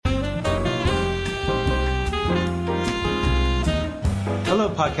Hello,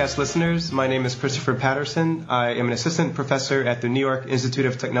 podcast listeners. My name is Christopher Patterson. I am an assistant professor at the New York Institute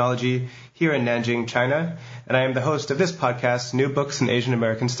of Technology here in Nanjing, China, and I am the host of this podcast, New Books in Asian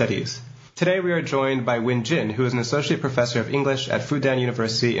American Studies. Today we are joined by Wen Jin, who is an associate professor of English at Fudan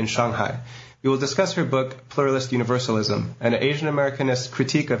University in Shanghai. We will discuss her book, Pluralist Universalism, an Asian Americanist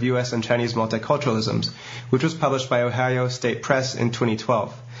critique of U.S. and Chinese multiculturalisms, which was published by Ohio State Press in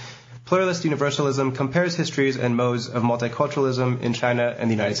 2012. Pluralist Universalism compares histories and modes of multiculturalism in China and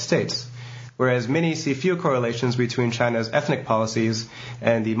the United States. Whereas many see few correlations between China's ethnic policies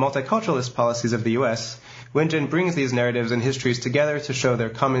and the multiculturalist policies of the U.S., Wen Jin brings these narratives and histories together to show their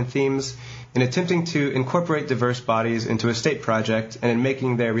common themes in attempting to incorporate diverse bodies into a state project and in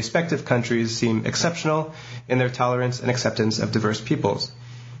making their respective countries seem exceptional in their tolerance and acceptance of diverse peoples.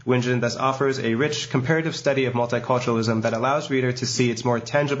 Wen Jin thus offers a rich comparative study of multiculturalism that allows reader to see its more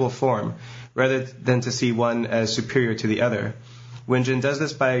tangible form rather than to see one as superior to the other. Wen Jin does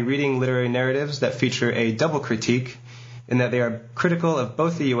this by reading literary narratives that feature a double critique in that they are critical of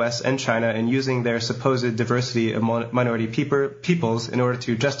both the U.S. and China and using their supposed diversity of minority peoples in order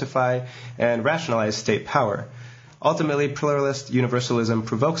to justify and rationalize state power. Ultimately, pluralist universalism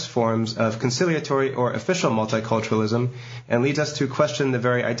provokes forms of conciliatory or official multiculturalism and leads us to question the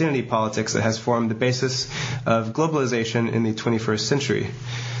very identity politics that has formed the basis of globalization in the 21st century.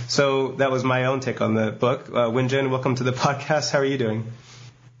 So that was my own take on the book. Wen Jin, welcome to the podcast. How are you doing?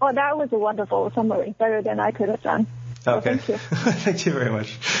 Oh, that was a wonderful summary, better than I could have done. Okay. Thank you. Thank you very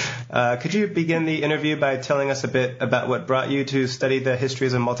much. Could you begin the interview by telling us a bit about what brought you to study the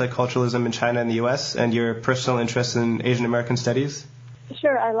histories of multiculturalism in China and the U.S. and your personal interest in Asian American studies?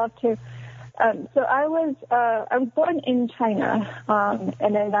 Sure, I'd love to. So I was born in China,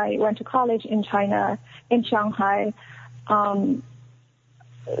 and then I went to college in China, in Shanghai.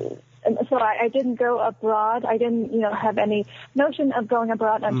 So I didn't go abroad. I didn't, have any notion of going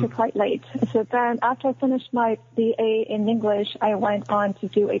abroad until quite late. So then after I finished my BA in English, I went on to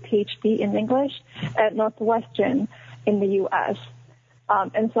do a PhD in English at Northwestern in the U.S.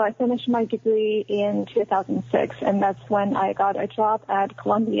 And so I finished my degree in 2006, and that's when I got a job at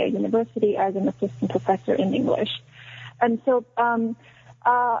Columbia University as an assistant professor in English. And so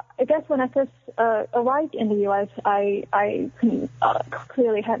I guess when I first arrived in the U.S., I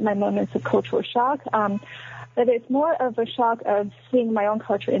clearly had my moments of cultural shock, but it's more of a shock of seeing my own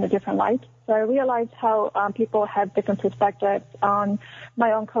culture in a different light. So I realized how people have different perspectives on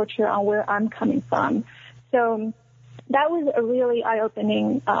my own culture, on where I'm coming from. So that was a really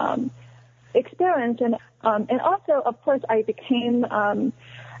eye-opening experience, and also, of course, I became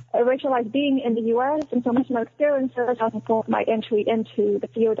racialized being in the U.S., and so much of my experiences has informed my entry into the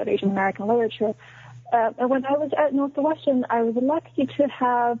field of Asian American literature. And when I was at Northwestern, I was lucky to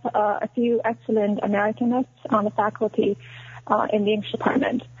have a few excellent Americanists on the faculty in the English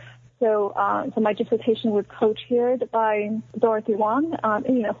department. So my dissertation was co-chaired by Dorothy Wong,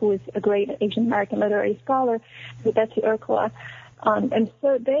 who is a great Asian American literary scholar, and Betsy Urquhart. And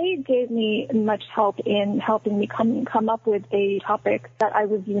so they gave me much help in helping me come up with a topic that I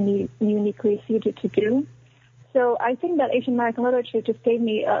was uniquely suited to do. So I think that Asian American literature just gave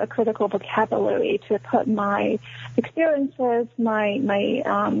me a critical vocabulary to put my experiences,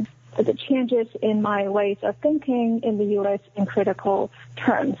 the changes in my ways of thinking in the U.S. in critical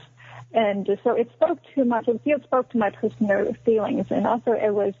terms. And so the field spoke to my personal feelings, and also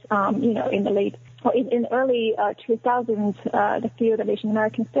it was, in early 2000s, the field of Asian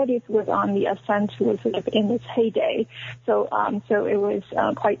American studies was on the ascent, was sort of in its heyday. So it was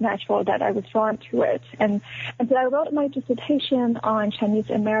quite natural that I was drawn to it. And so I wrote my dissertation on Chinese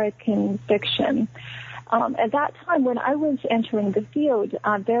American fiction. At that time, when I was entering the field,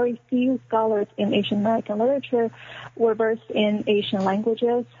 very few scholars in Asian American literature were versed in Asian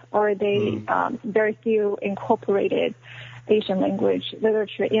languages, or very few incorporated Asian language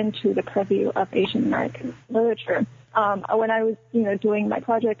literature into the purview of Asian American literature. When I was, doing my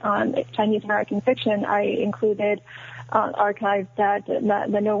project on Chinese American fiction, I included archives that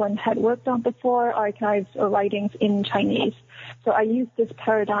no one had worked on before, archives or writings in Chinese. So I used this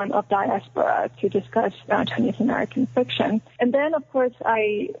paradigm of diaspora to discuss Chinese American fiction. And then, of course,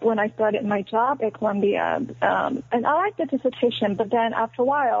 when I started my job at Columbia, and I liked the dissertation, but then after a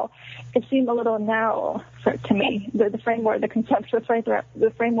while, it seemed a little narrow to me. The framework, the conceptual framework,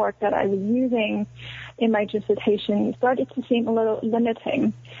 the framework that I was using in my dissertation started to seem a little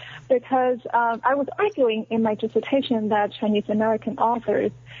limiting, because I was arguing in my dissertation that Chinese American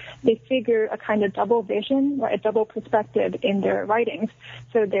authors, they figure a kind of double vision or a double perspective in their writings.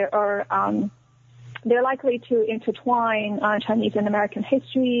 So there are they're likely to intertwine Chinese and American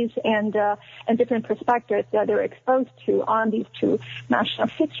histories and different perspectives that they're exposed to on these two national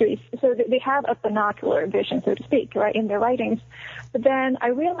histories. So they have a binocular vision, so to speak, right, in their writings. But then I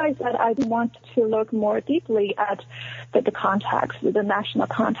realized that I want to look more deeply at the context, the national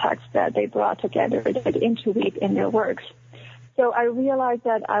context that they brought together, that interweave in their works. So I realized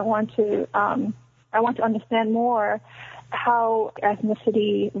that I want to understand more how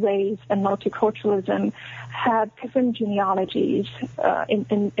ethnicity, race, and multiculturalism have different genealogies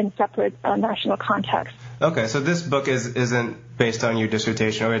in separate national contexts. Okay, so this book isn't based on your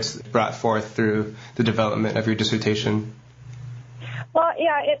dissertation, or it's brought forth through the development of your dissertation? Well,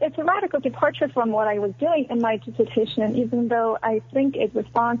 yeah, it's a radical departure from what I was doing in my dissertation, even though I think it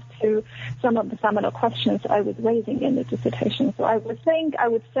responds to some of the seminal questions I was raising in the dissertation. So I would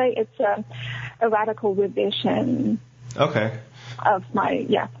say it's a radical revision. Okay. Of my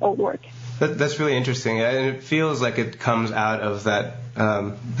old work. That's really interesting, and it feels like it comes out of that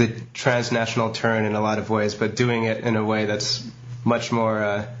the transnational turn in a lot of ways, but doing it in a way that's much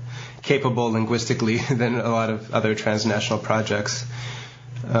more capable linguistically than a lot of other transnational projects.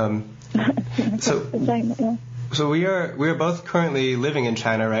 So we are both currently living in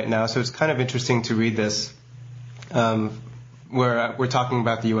China right now, so it's kind of interesting to read this. We're talking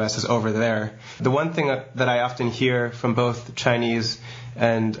about the U.S. as over there. The one thing that I often hear from both Chinese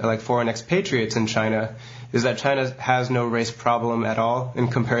and foreign expatriates in China is that China has no race problem at all in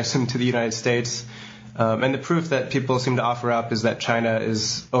comparison to the United States. And the proof that people seem to offer up is that China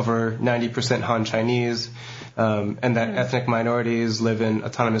is over 90% Han Chinese, and that ethnic minorities live in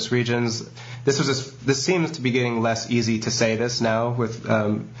autonomous regions. This seems to be getting less easy to say this now with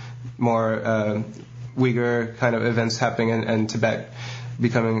more Uyghur kind of events happening and Tibet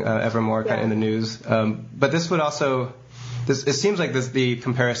becoming ever more kind of in the news. But this would also, it seems like the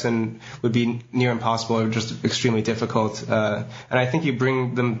comparison would be near impossible or just extremely difficult. And I think you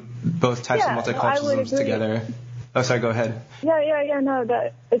bring them both types of multiculturalisms together. Oh, sorry, go ahead. No,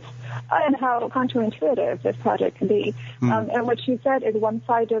 and how counterintuitive this project can be. And what you said is one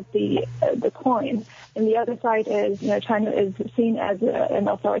side of the coin, and the other side is, China is seen as an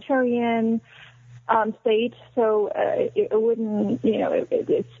authoritarian state, so it wouldn't,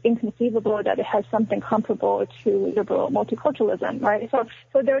 it's inconceivable that it has something comparable to liberal multiculturalism, right? So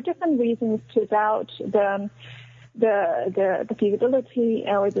there are different reasons to doubt the feasibility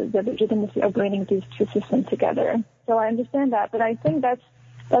or the legitimacy of bringing these two systems together. So I understand that, but I think that's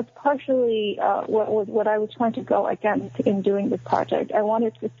partially what I was trying to go against in doing this project. I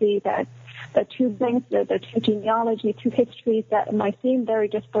wanted to see that the two things, the two genealogy, two histories that might seem very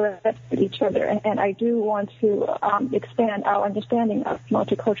disparate with each other. And I do want to expand our understanding of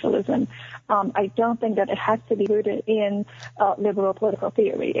multiculturalism. I don't think that it has to be rooted in liberal political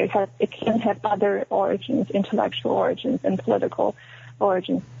theory. It can have other origins, intellectual origins, and political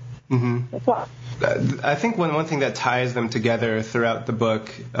origins as well. I think one thing that ties them together throughout the book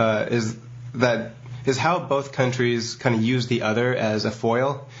is how both countries kind of use the other as a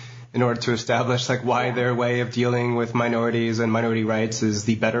foil in order to establish why their way of dealing with minorities and minority rights is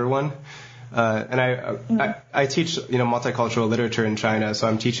the better one. And I teach multicultural literature in China, so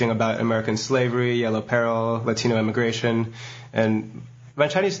I'm teaching about American slavery, Yellow Peril, Latino immigration, and my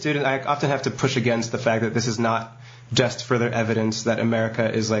Chinese students, I often have to push against the fact that this is not just further evidence that America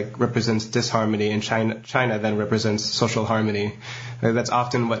is represents disharmony and China then represents social harmony. That's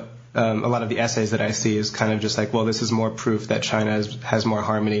often what a lot of the essays that I see is kind of just this is more proof that China has more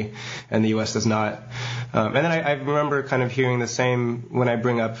harmony and the U.S. does not. And then I remember kind of hearing the same when I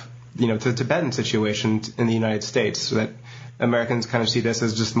bring up, to the Tibetan situation in the United States, so that Americans kind of see this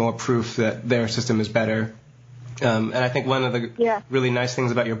as just more proof that their system is better. And I think one of the really nice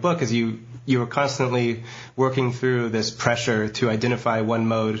things about your book is you were constantly working through this pressure to identify one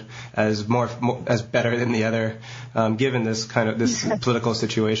mode as as better than the other, given this political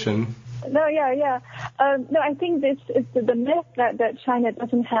situation. No, I think this is the myth that China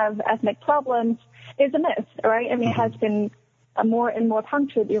doesn't have ethnic problems is a myth, right? I mean, it has been more and more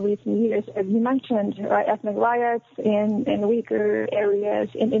punctured in recent years. As you mentioned, right, ethnic riots in Uyghur areas,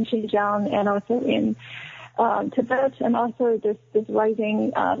 in Xinjiang, and also in Tibet, and also this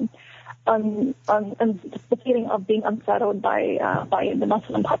rising the feeling of being unsettled by the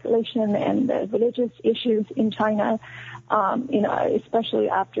Muslim population and the religious issues in China, especially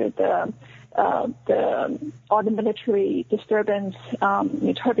after all the military disturbance,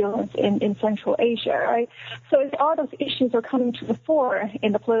 turbulence in Central Asia, right? So all those issues are coming to the fore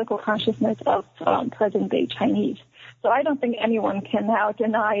in the political consciousness of present-day Chinese. So I don't think anyone can now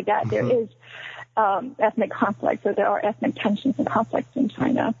deny that there is ethnic conflict, or there are ethnic tensions and conflicts in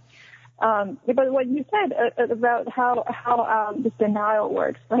China. But what you said about how this denial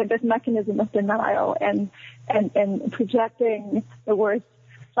works, right? This mechanism of denial and projecting the worst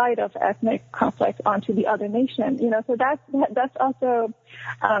side of ethnic conflict onto the other nation, so that's also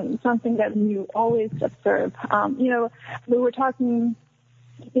something that you always observe. We were talking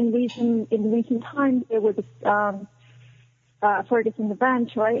in recent times. There was Ferguson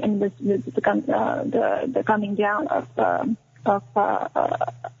event, right, and the coming down of a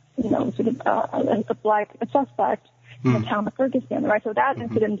black suspect in the town of Ferguson, right? So that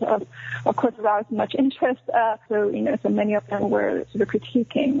incident, of course, aroused much interest. So many of them were sort of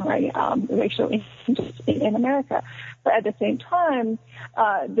critiquing, right, racial injustice in America. But at the same time,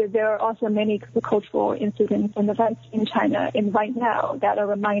 there are also many cultural incidents and events in China right now that are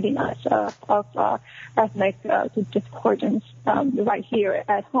reminding us of ethnic discordance right here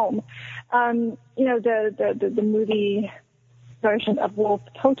at home. The movie version of Wolf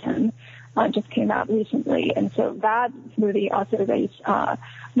Totem just came out recently, and so that movie also raised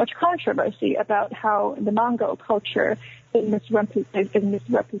much controversy about how the Mongol culture is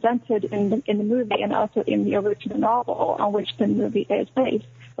misrepresented in the movie and also in the original novel on which the movie is based,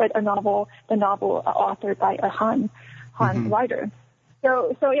 right? The novel authored by a Han writer.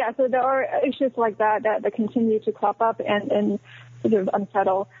 So there are issues like that continue to crop up and sort of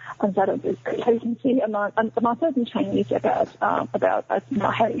unsettle this complacency among certain Chinese about us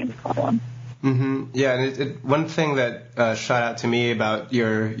not having any problem. Mm-hmm. Yeah, and one thing that shot out to me about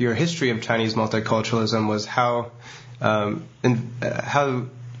your history of Chinese multiculturalism was how drawn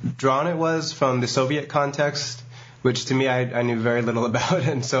it was from the Soviet context, which to me I knew very little about,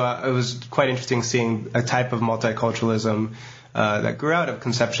 and so it was quite interesting seeing a type of multiculturalism that grew out of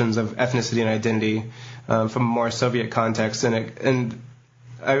conceptions of ethnicity and identity from a more Soviet context. And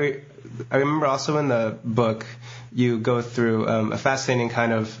I remember also in the book you go through a fascinating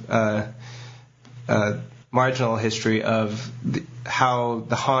kind of marginal history of how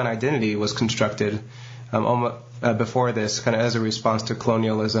the Han identity was constructed before this, kind of as a response to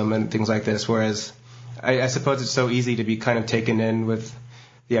colonialism and things like this. Whereas I suppose it's so easy to be kind of taken in with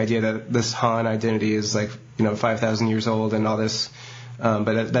the idea that this Han identity is 5,000 years old and all this,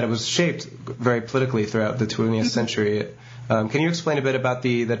 but that it was shaped very politically throughout the 20th century. Can you explain a bit about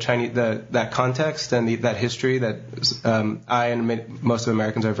the Chinese that context and that history that I and most of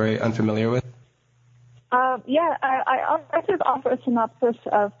Americans are very unfamiliar with? I sort of offer a synopsis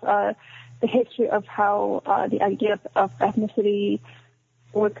of the history of how the idea of ethnicity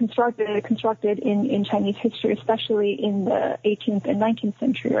was constructed in Chinese history, especially in the 18th and 19th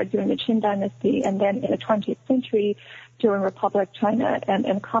century, or during the Qin Dynasty, and then in the 20th century during Republic China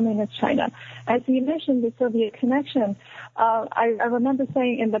and Communist China. As you mentioned, the Soviet connection, I remember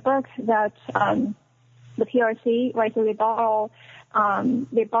saying in the book that the PRC, right, so they borrow from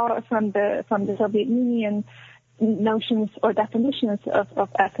the Soviet Union notions or definitions of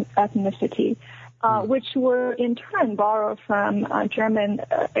ethnicity, which were in turn borrowed from German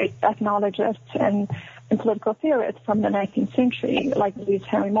ethnologists and political theorists from the 19th century, like Louis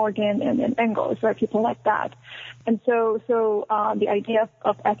Henry Morgan and Engels, right, people like that. And so the idea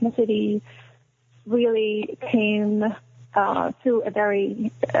of ethnicity really came through a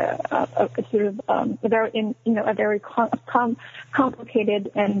very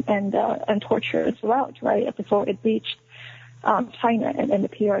complicated and torturous route, right, before it reached China and the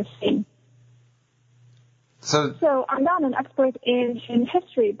PRC. So I'm not an expert in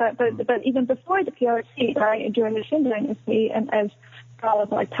history, but even before the PRC, right, during the Qin Dynasty, and as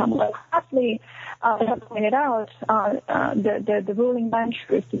scholars like Pamela Crossley have pointed out, the ruling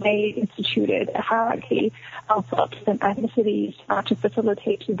Manchus, they instituted a hierarchy of different ethnicities to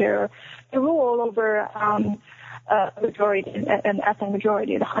facilitate their rule over majority and ethnic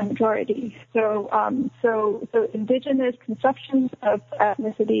majority, the Han majority. So indigenous conceptions of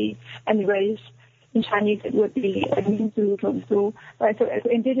ethnicity and race in Chinese, it would be Minzu, Zhongzu, right? So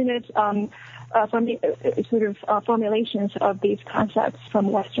indigenous formulations of these concepts from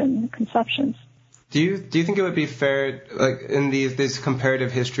Western conceptions. Do you think it would be fair, like in these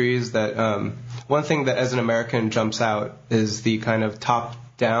comparative histories, that one thing that as an American jumps out is the kind of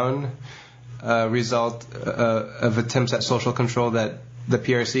top-down result of attempts at social control that the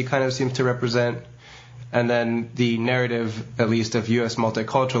PRC kind of seems to represent? And then the narrative, at least, of U.S.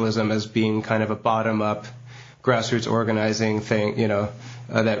 multiculturalism as being kind of a bottom-up, grassroots organizing thing,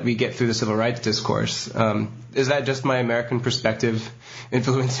 that we get through the civil rights discourse. Is that just my American perspective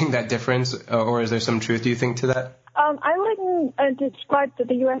influencing that difference, or is there some truth, do you think, to that? I wouldn't describe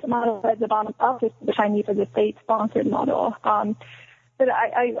the U.S. model as a bottom-up. The Chinese as a state-sponsored model. But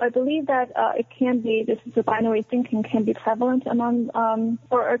I believe that it can be, this is a binary thinking can be prevalent among,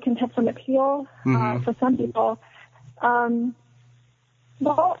 or can have some appeal for some people. Well,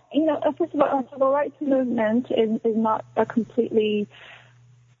 first of all, the civil rights movement is not a completely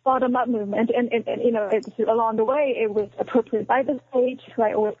bottom-up movement, and it's along the way it was appropriated by the state,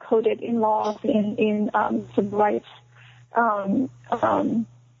 right? It was coded in laws, in civil rights,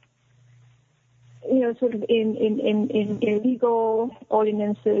 sort of in legal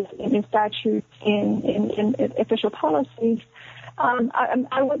ordinances, in statutes, in official policies.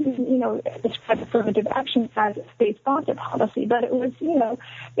 I wouldn't, describe affirmative action as a state-sponsored policy, but it was,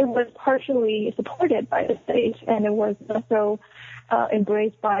 it was partially supported by the state, and it was also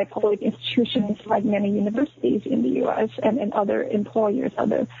embraced by public institutions like many universities in the U.S. and other employers,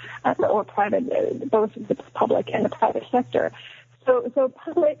 or private, both the public and the private sector. So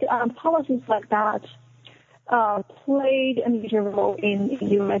public policies like that played a major role in the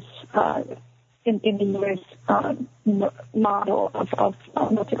U.S. In the U.S. Model of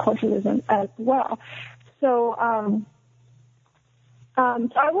multiculturalism as well. So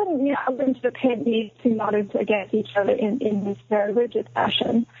I wouldn't pit these two models against each other in this very rigid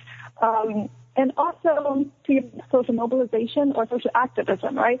fashion. And also to social mobilization or social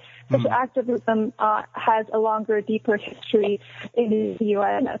activism, right? Social activism has a longer, deeper history in the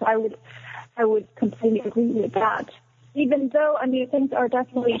U.S. I would completely agree with that. Even though, things are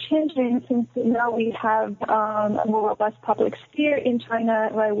definitely changing since now we have a more robust public sphere in China,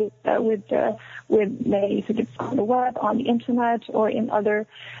 right, with many sort of on the web, on the internet, or in other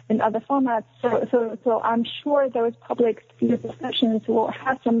formats. So I'm sure those public sphere discussions will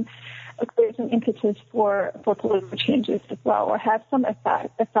have some impetus for political changes as well, or have some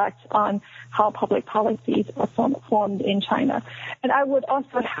effect on how public policies are formed in China. And I would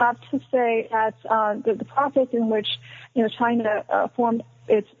also have to say that the process in which China formed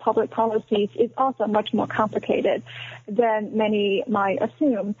its public policies is also much more complicated than many might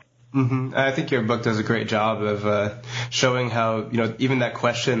assume. Mm-hmm. I think your book does a great job of showing how, even that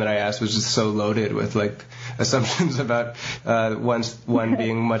question that I asked was just so loaded with assumptions about one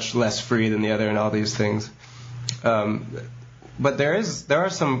being much less free than the other and all these things. But there are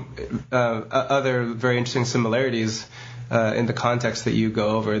some other very interesting similarities in the context that you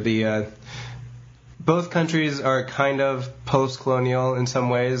go over. Both countries are kind of post-colonial in some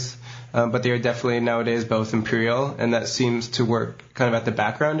ways. But they are definitely nowadays both imperial, and that seems to work kind of at the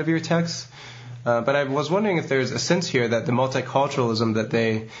background of your text. But I was wondering if there's a sense here that the multiculturalism that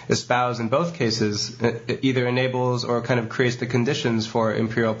they espouse in both cases either enables or kind of creates the conditions for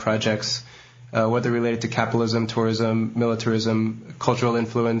imperial projects, whether related to capitalism, tourism, militarism, cultural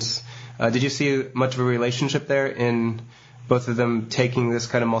influence. Did you see much of a relationship there in both of them taking this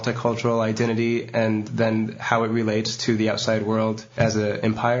kind of multicultural identity and then how it relates to the outside world as an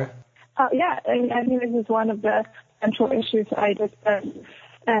empire? Yeah, I think this is one of the central issues I discussed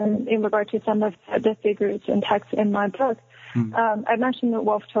in regard to some of the figures and texts in my book. I mentioned the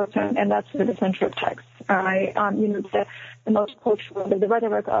Wolf Totem, and that's the central text. The multicultural, the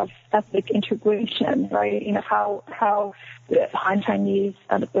rhetoric of ethnic integration, right? How the Han Chinese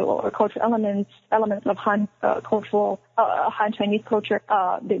or cultural elements of Han Chinese culture,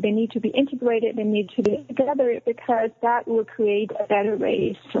 they need to be integrated. They need to be together because that will create a better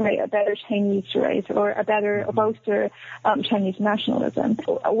race, right? A better Chinese race, or a better bolster Chinese nationalism.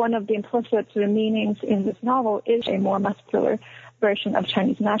 One of the implicit meanings in this novel is a more muscular version of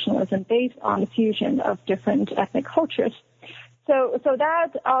Chinese nationalism based on the fusion of different ethnic cultures. So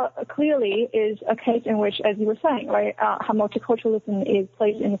that clearly is a case in which, as you were saying, right, how multiculturalism is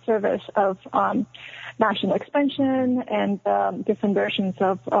placed in the service of national expansion and different versions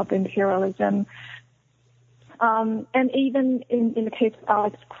of imperialism. And even in the case of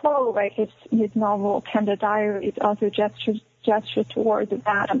Alex Crowe, right, his novel Panda Diaries also gestures towards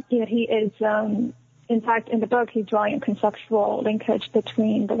that. He is, in fact, in the book, he's drawing a conceptual linkage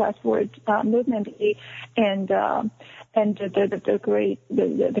between the westward movement and the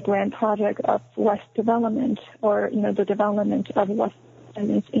grand project of West development, or the development of West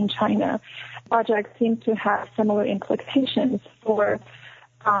in China. Projects seem to have similar implications for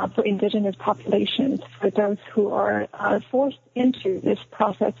indigenous populations, for those who are forced into this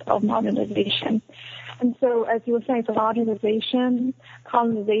process of modernization. And so, as you were saying, the modernization,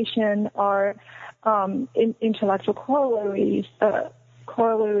 colonization are intellectual corollaries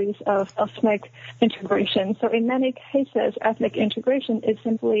of ethnic integration. So in many cases, ethnic integration is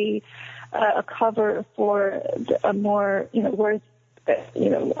simply a cover for a more, worse,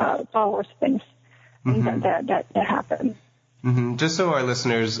 followers things that happen. Mm-hmm. Just so our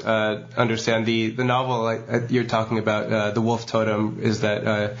listeners understand, the novel you're talking about, The Wolf Totem, is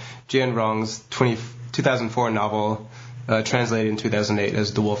that Jian Rong's 2004 novel, translated in 2008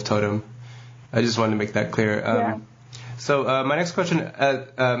 as The Wolf Totem. I just wanted to make that clear. Yeah. So my next question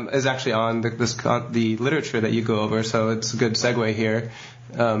is actually on the literature that you go over, so it's a good segue here.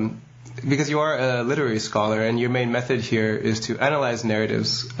 Because you are a literary scholar, and your main method here is to analyze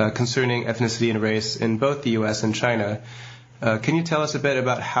narratives concerning ethnicity and race in both the U.S. and China. Can you tell us a bit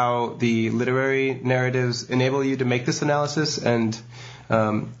about how the literary narratives enable you to make this analysis, and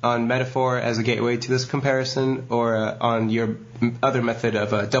on metaphor as a gateway to this comparison, or on your other method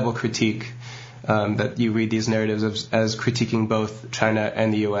of double critique, that you read these narratives as critiquing both China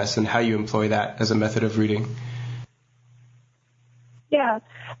and the U.S., and how you employ that as a method of reading? Yeah.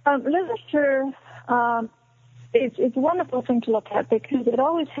 Literature it's a wonderful thing to look at because it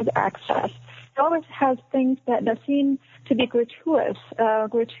always has access. It always has things that seem to be gratuitous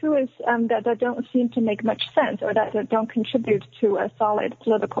that don't seem to make much sense, or that don't contribute to a solid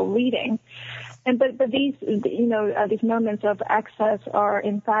political reading. But these these moments of access are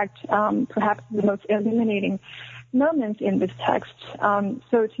in fact perhaps the most illuminating moments in this text.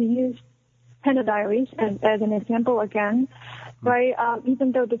 So to use Panda Diaries as an example again, right?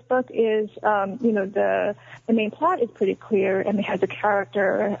 Even though this book is, the main plot is pretty clear, and it has a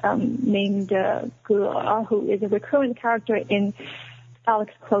character named Gu, who is a recurrent character in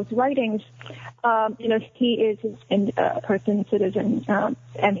Alex Close writings. He is a Persian citizen,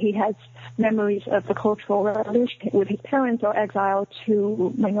 and he has memories of the Cultural Revolution with his parents are exiled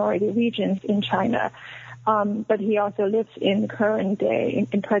to minority regions in China. But he also lives in present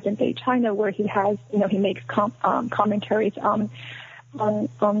day China, where he has, he makes commentaries on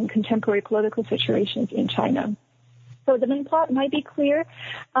contemporary political situations in China. So the main plot might be clear,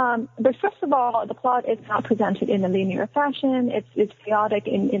 but first of all, the plot is not presented in a linear fashion. It's chaotic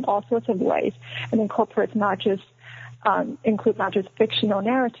in all sorts of ways, and incorporates not just fictional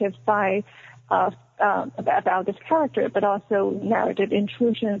narratives about this character, but also narrative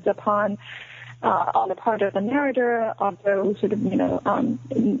intrusions upon on the part of the narrator, also sort of,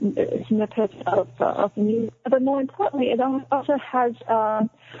 snippets of news. But more importantly, it also has a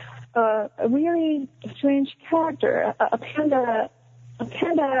really strange character, a panda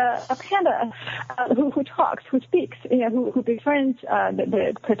who talks, who speaks, who befriends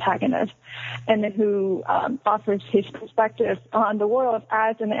the protagonist, and then who offers his perspective on the world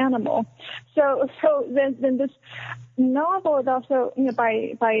as an animal. So then this novel is also,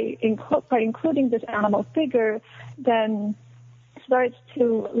 by including this animal figure, then starts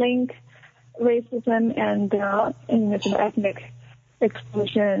to link racism and ethnic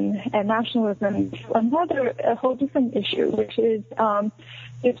exclusion and nationalism to a whole different issue, which is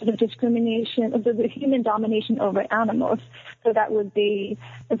the discrimination of the human domination over animals. So he's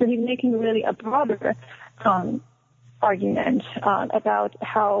making really a broader argument about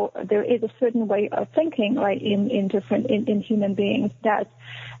how there is a certain way of thinking, right, in human beings that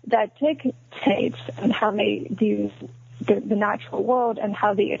dictates and how they view the natural world, and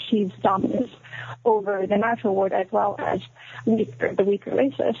how they achieve dominance over the natural world as well as the weaker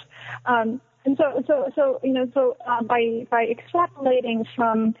races. And so by extrapolating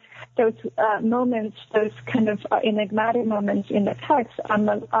from those moments, those kind of enigmatic moments in the text, I'm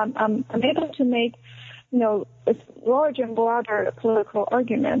able to make larger and broader political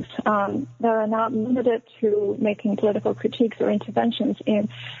arguments that are not limited to making political critiques or interventions in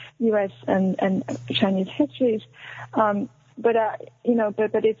U.S. and Chinese histories. But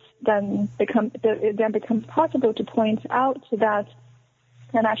it then becomes possible to point out that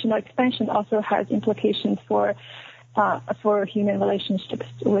the national expansion also has implications for human relationships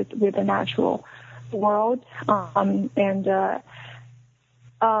with the natural world, and there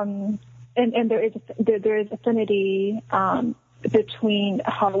is affinity between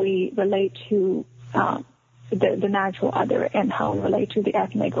how we relate to the natural other and how we relate to the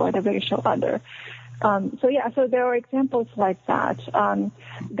ethnic or the racial other. So there are examples like that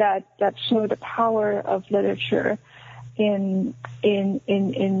that show the power of literature in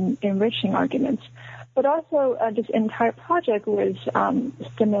enriching arguments. But also, this entire project was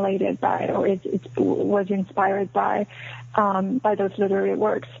stimulated by, or it was inspired by those literary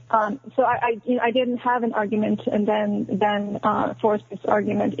works. So I didn't have an argument and then force this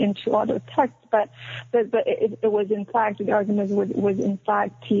argument into other texts, but it was in fact, the argument was in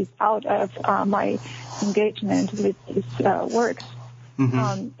fact teased out of my engagement with these works.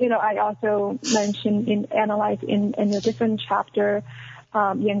 Mm-hmm. I also mentioned in a different chapter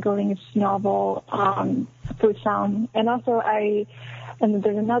Yan Geling's novel Fusang, and also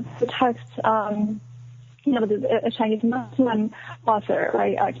there's another text a Chinese Muslim author,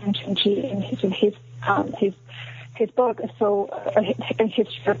 right, Chen Chunji, in his book,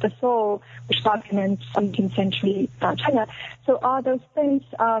 History of the Soul, which documents 17th century China. So all those things,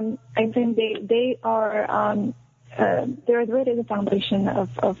 I think they are they're really the foundation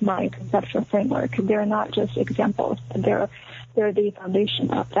of my conceptual framework. They're not just examples; they're the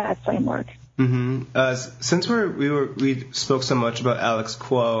foundation of that framework. Mm-hmm. Since we spoke so much about Alex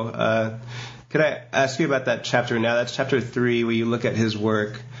Kuo, could I ask you about that chapter now? That's chapter 3, where you look at his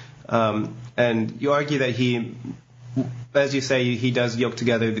work, and you argue that he, as you say, he does yoke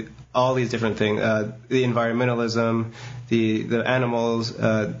together all these different things, the environmentalism, the animals,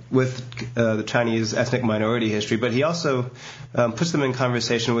 with the Chinese ethnic minority history, but he also puts them in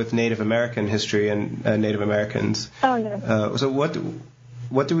conversation with Native American history and Native Americans. Oh, yeah. So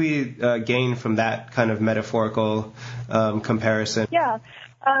what do we gain from that kind of metaphorical comparison? Yeah.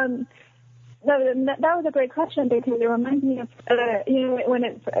 That was a great question, because it reminds me of when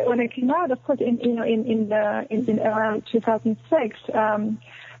it came out, of course, in around 2006.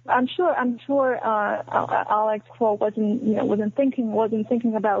 I'm sure Alex Kuo wasn't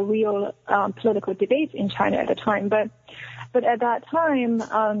thinking about real political debates in China at the time, but at that time,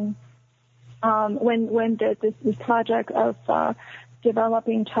 when this project of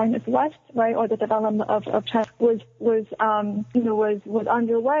developing China's West, right, or the development of China was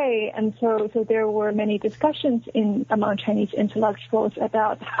underway, and so there were many discussions among Chinese intellectuals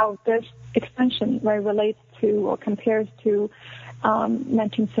about how this expansion, right, relates to or compares to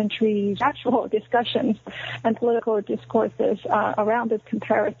 19th century actual discussions and political discourses around this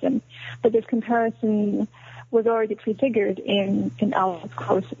comparison. But this comparison was already prefigured in Alex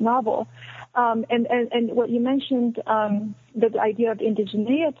Kuo's novel. And what you mentioned, the idea of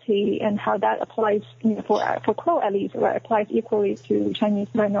indigeneity and how that applies, for Kuo at least, right, applies equally to Chinese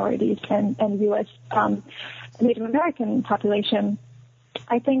minorities and U.S. Native American population.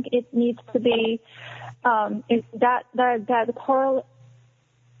 I think it needs to be that correlate,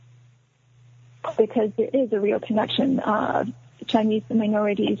 because there is a real connection. Chinese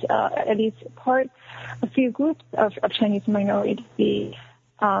minorities, at least a few groups of Chinese minorities, they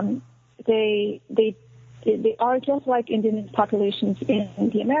are just like indigenous populations in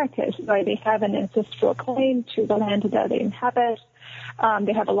the Americas, right? They have an ancestral claim to the land that they inhabit.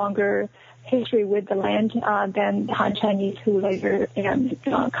 They have a longer history with the land than the Han Chinese who later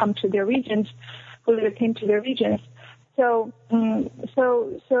came to their regions. So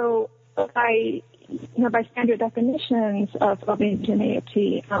by standard definitions of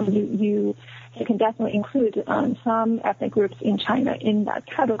indigeneity, you can definitely include some ethnic groups in China in that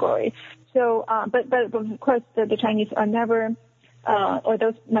category. So, but of course, the Chinese are never, or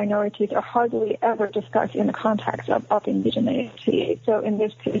those minorities are hardly ever discussed in the context of indigeneity. So in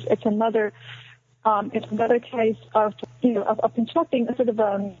this case, it's another case of constructing a sort of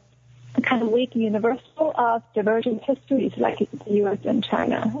a kind of weak universal of divergent histories like the U.S. and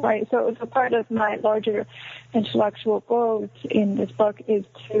China, right? So part of my larger intellectual goals in this book is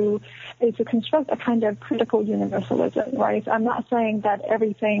to construct a kind of critical universalism, right? So I'm not saying that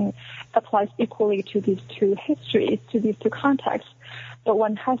everything applies equally to these two histories, to these two contexts, but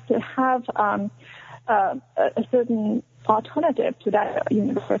one has to have a certain alternative to that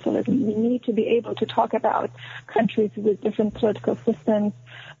universalism. We need to be able to talk about countries with different political systems,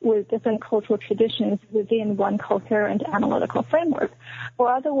 with different cultural traditions within one coherent analytical framework, or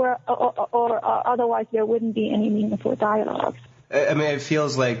otherwise there wouldn't be any meaningful dialogues. I mean, it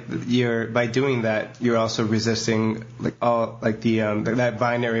feels like by doing that, you're also resisting that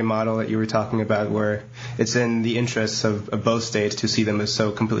binary model that you were talking about, where it's in the interests of both states to see them as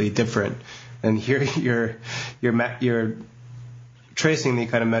so completely different. And here you're tracing the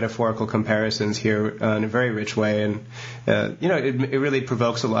kind of metaphorical comparisons here in a very rich way, and it really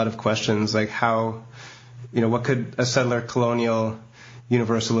provokes a lot of questions, like how, what could a settler colonial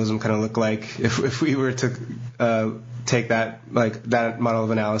universalism kind of look like if we were to take that model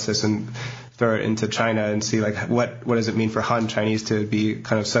of analysis and throw it into China and see what does it mean for Han Chinese to be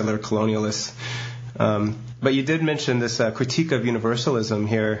kind of settler colonialists. But you did mention this critique of universalism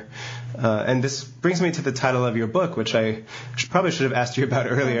here, and this brings me to the title of your book, which I probably should have asked you about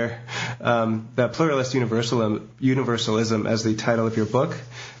earlier, the Pluralist Universalism as the title of your book.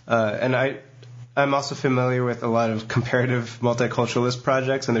 And I'm also familiar with a lot of comparative multiculturalist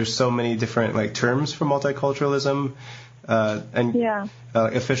projects, and there's so many different terms for multiculturalism,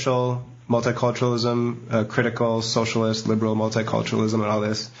 official multiculturalism, critical, socialist, liberal multiculturalism, and all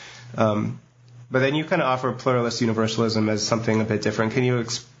this. But then you kind of offer pluralist universalism as something a bit different. Can you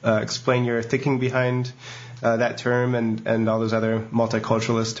explain your thinking behind that term and all those other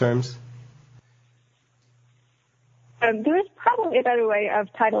multiculturalist terms? there is probably a better way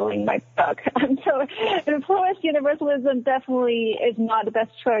of titling my book. So the pluralist universalism definitely is not the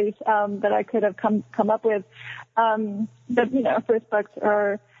best choice that I could have come up with. But, first books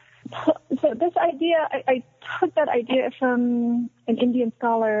are... So this idea, I took that idea from an Indian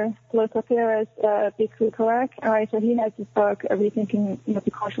scholar, political theorist, Bhikhu Parekh. All right, so he has this book, Rethinking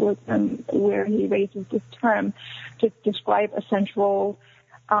Multiculturalism, where he raises this term to describe a central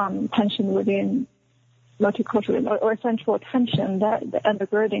tension within multiculturalism, or a central tension that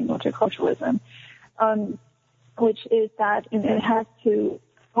undergirding multiculturalism, which is that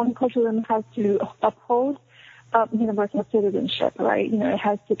multiculturalism has to uphold universal citizenship, right? It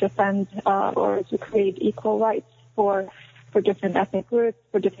has to defend or to create equal rights for different ethnic groups,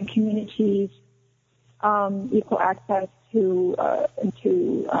 for different communities, equal access to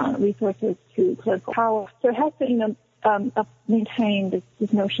resources, to political power. So it has to, maintain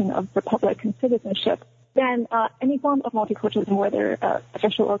this notion of republic and citizenship. Then any form of multiculturalism, whether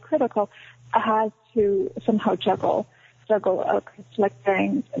official or critical, has to somehow juggle a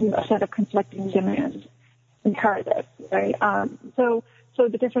set of conflicting demands. Imperative, right? So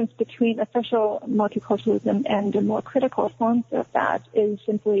the difference between official multiculturalism and the more critical forms of that is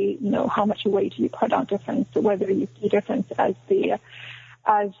simply, how much weight you put on difference, whether you see difference as a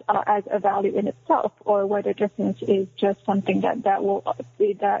value in itself, or whether difference is just something that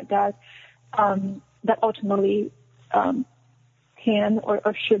ultimately can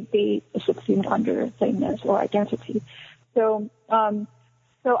or should be subsumed under sameness or identity. So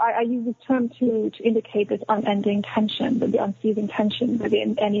I use this term to indicate this unending tension, the unceasing tension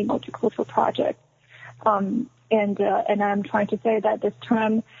within any multicultural project. And I'm trying to say that this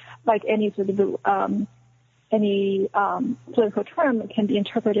term, like any sort of political term, can be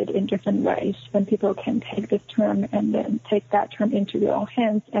interpreted in different ways. And people can take this term and then take that term into their own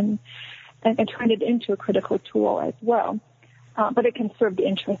hands and turn it into a critical tool as well. But it can serve the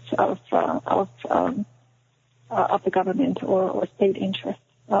interests of the government or state interests.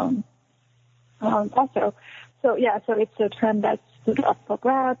 Also, so it's a term that's up for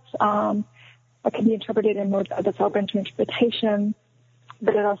grabs. It can be interpreted in more that's open to interpretation,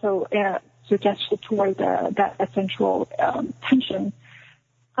 but it also suggests toward that essential tension.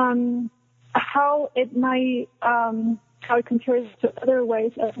 How it compares to other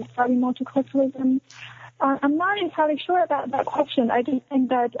ways of describing multiculturalism, I'm not entirely sure about that question. I do think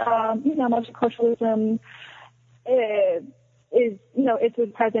that multiculturalism is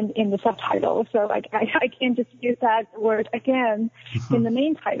it's present in the subtitle, so I can't just use that word again in the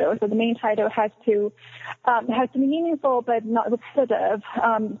main title. So the main title has to be meaningful but not repetitive.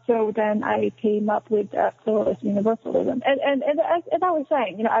 So then I came up with pluralist universalism, and as I was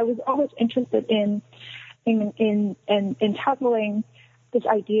saying, I was always interested in tackling this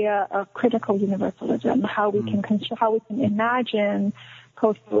idea of critical universalism, how we can imagine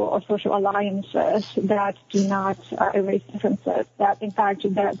cultural or social alliances that do not erase differences, that in fact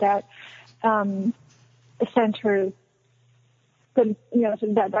that center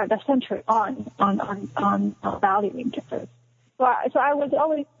that center on valuing difference. So I was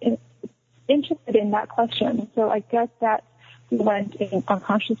always interested in that question. So I guess that went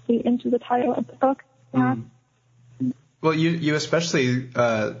unconsciously into the title of the book. Yeah. Well, you especially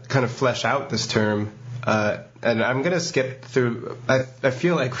kind of flesh out this term. And I'm going to skip through. I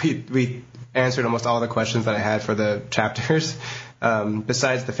feel like we answered almost all the questions that I had for the chapters,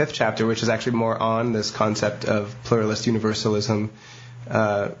 besides the 5th chapter, which is actually more on this concept of pluralist universalism.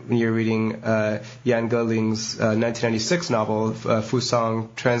 When you're reading Yan Geling's 1996 novel, Fusang,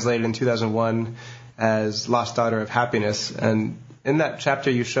 translated in 2001 as Lost Daughter of Happiness. And in that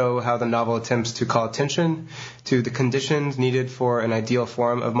chapter, you show how the novel attempts to call attention to the conditions needed for an ideal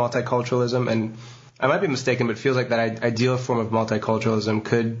form of multiculturalism. And I might be mistaken, but it feels like that ideal form of multiculturalism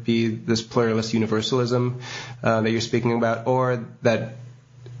could be this pluralist universalism that you're speaking about, or that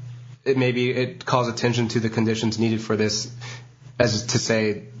it calls attention to the conditions needed for this, as to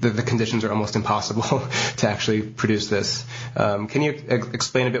say that the conditions are almost impossible to actually produce this. Can you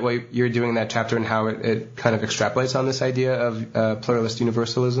explain a bit what you're doing in that chapter and how it kind of extrapolates on this idea of pluralist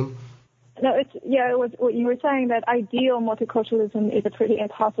universalism? No, it was what you were saying, that ideal multiculturalism is a pretty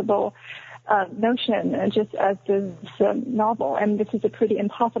impossible notion, just as this novel, and this is a pretty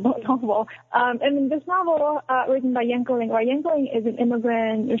impossible novel. And this novel, written by Yan Geling, Yan Geling is a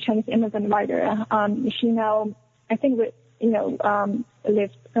Chinese immigrant writer. She now, I think,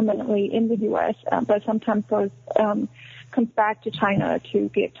 lives permanently in the U.S., but sometimes comes back to China to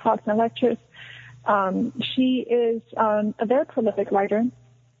give talks and lectures. She is a very prolific writer,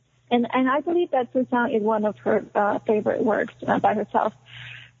 and I believe that Fusang is one of her favorite works by herself.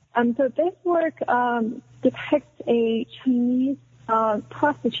 So this work depicts a Chinese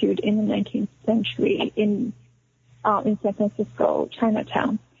prostitute in the 19th century in San Francisco,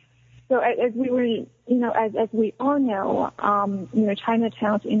 Chinatown. So as we were, as we all know,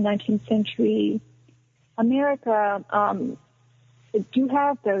 Chinatowns in 19th century America do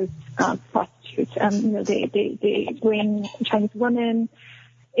have those prostitutes. They bring Chinese women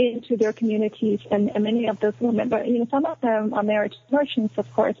into their communities, and many of those women, but some of them are marriage merchants,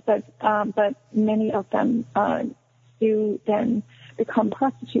 of course, but many of them do then become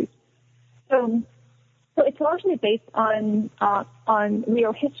prostitutes. So it's largely based on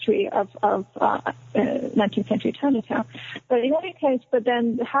real history of 19th century Chinatown. But in any case,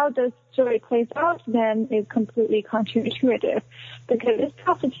 then how the story plays out then is completely counterintuitive, because this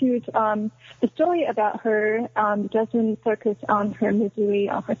prostitute, the story about her doesn't focus on her misery,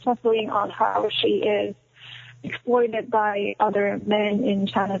 on her suffering, on how she is exploited by other men in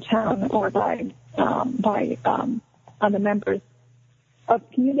Chinatown or by other members of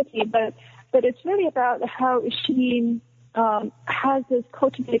the community, but it's really about how she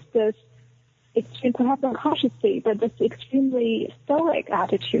cultivates this extreme, perhaps unconsciously, but this extremely stoic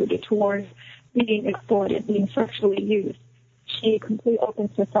attitude towards being exploited, being sexually used. She completely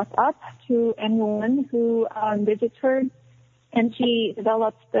opens herself up to anyone who visits her, and she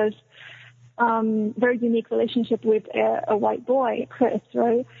develops this very unique relationship with a white boy, Chris,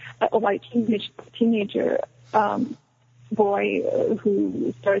 right? A white teenager boy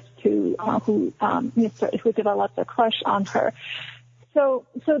who starts to who develops a crush on her. So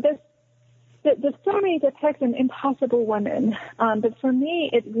the story depicts an impossible woman, but for me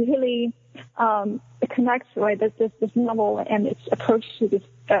it really it connects, right? This novel and its approach to this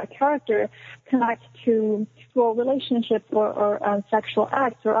character connects to relationships or sexual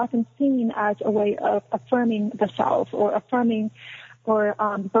acts are often seen as a way of affirming the self or affirming or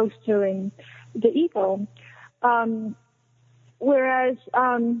bolstering the ego. Whereas,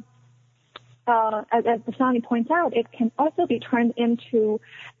 as Basani points out, it can also be turned into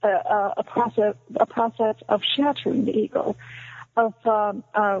a process of shattering the ego, of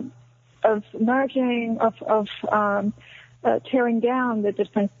merging, of tearing down the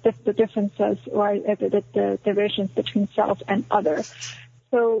differences or the divisions between self and other.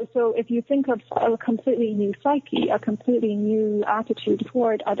 So if you think of a completely new psyche, a completely new attitude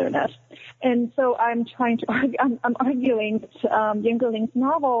toward otherness, and so I'm arguing that Yingerling's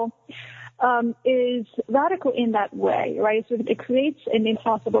novel is radical in that way, right? So it creates an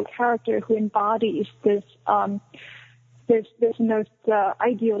impossible character who embodies this most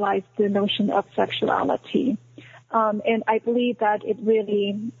idealized notion of sexuality. And I believe that it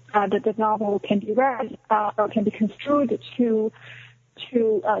really that the novel can be read or can be construed to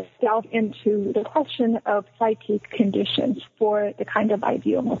delve into the question of psychic conditions for the kind of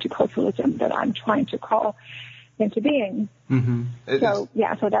ideal multiculturalism that I'm trying to call into being. Mm-hmm. So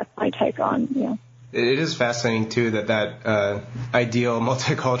that's my take on, It is fascinating, too, that ideal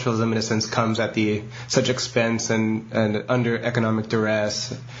multiculturalism, in a sense, comes at such expense and under economic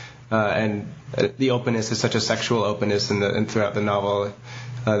duress, and the openness is such a sexual openness and throughout the novel.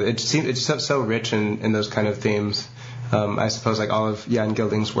 It's so rich in those kind of themes. I suppose like all of Jan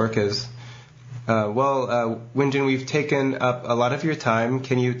Gilding's work is. Wenjin, we've taken up a lot of your time.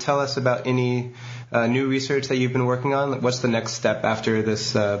 Can you tell us about any new research that you've been working on? What's the next step after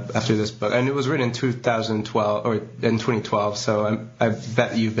this book? And it was written in 2012 or in 2012, so I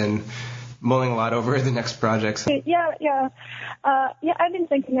bet you've been mulling a lot over the next projects. Yeah. I've been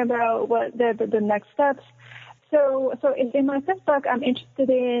thinking about what the next steps. So in my fifth book, I'm interested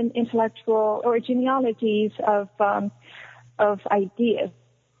in intellectual or genealogies of ideas.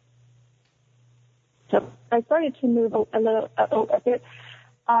 So I started to move a bit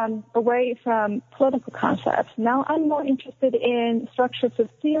away from political concepts. Now I'm more interested in structures of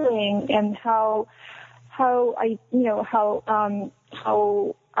feeling and how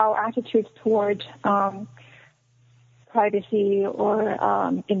our attitudes toward privacy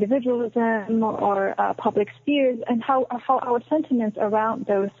or individualism or public spheres, and how our sentiments around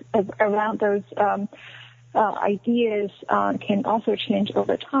those ideas can also change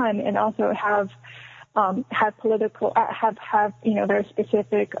over time, and also have political very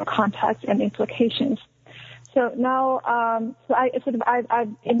specific context and implications. So now, I've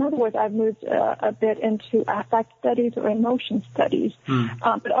moved a bit into affect studies or emotion studies,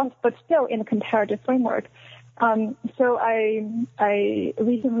 but still in a comparative framework. So I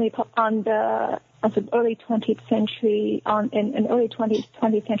recently put on the early 20th century an early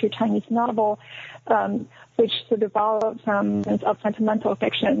 20th century Chinese novel, which sort of borrowed some of sentimental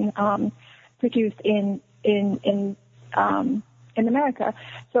fiction produced in in America.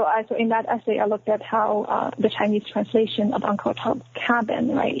 So in that essay, I looked at how the Chinese translation of Uncle Tom's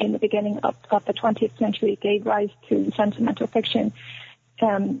Cabin, right, in the beginning of the 20th century, gave rise to sentimental fiction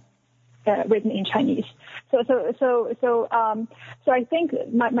written in Chinese. So I think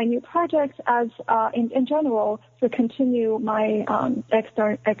my new projects, as in general, to continue my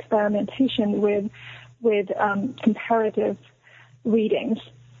experimentation with comparative readings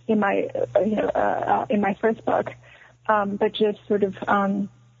in my first book, but just sort of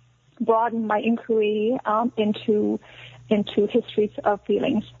broaden my inquiry into histories of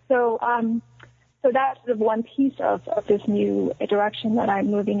feelings. So that's sort of one piece of this new direction that I'm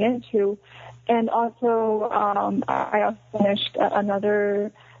moving into. And also, I also finished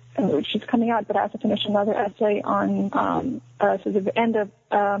another, which is coming out, but I also finished another essay on sort of end of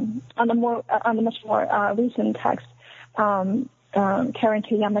on the much more recent text, Karen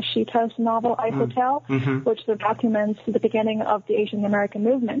T. Yamashita's novel I Hotel, which sort of documents the beginning of the Asian American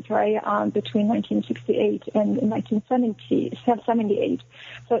movement, right, between 1968 and 1978.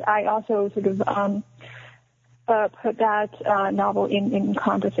 So I also sort of put that novel in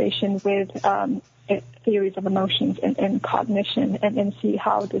conversation with theories of emotions and cognition, and see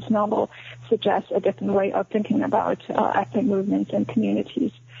how this novel suggests a different way of thinking about ethnic movements and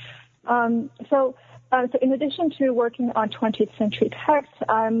communities. So in addition to working on 20th century texts,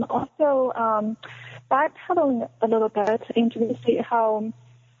 I'm also backpedaling a little bit into see how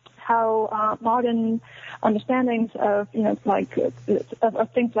modern understandings of of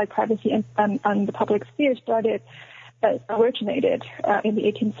things like privacy and the public sphere originated in the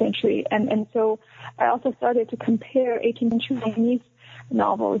 18th century, and so I also started to compare 18th century Chinese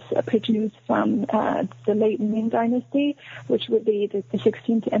novels produced from the late Ming Dynasty, which would be the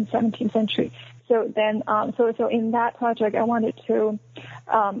 16th and 17th century. So then, so in that project, I wanted to,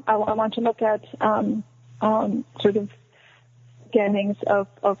 I want to look at sort of beginnings of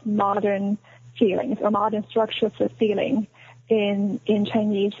modern feelings or modern structures of feeling in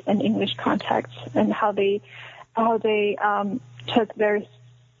Chinese and English contexts, and how they took various.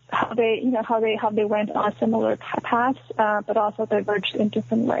 How they went on similar paths, but also diverged in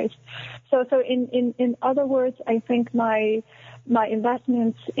different ways. So in other words, I think my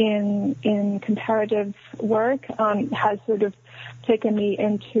investments in comparative work has sort of taken me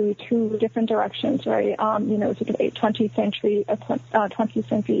into two different directions, right? Sort of a 20th century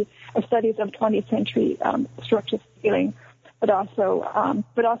studies of 20th century structures of feeling, but also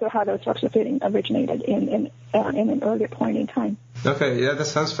how those structures of feeling originated in an earlier point in time. Okay, yeah, that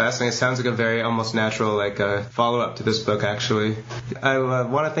sounds fascinating. It sounds like a very almost natural follow-up to this book, actually. I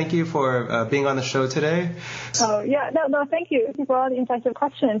want to thank you for being on the show today. Oh, yeah, no, thank you for all the insightful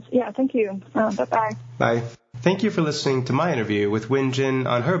questions. Yeah, thank you. Bye-bye. Bye. Thank you for listening to my interview with Wen Jin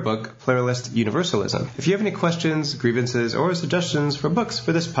on her book, Pluralist Universalism. If you have any questions, grievances, or suggestions for books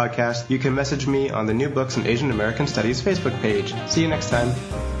for this podcast, you can message me on the New Books in Asian American Studies Facebook page. See you next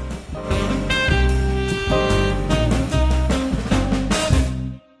time.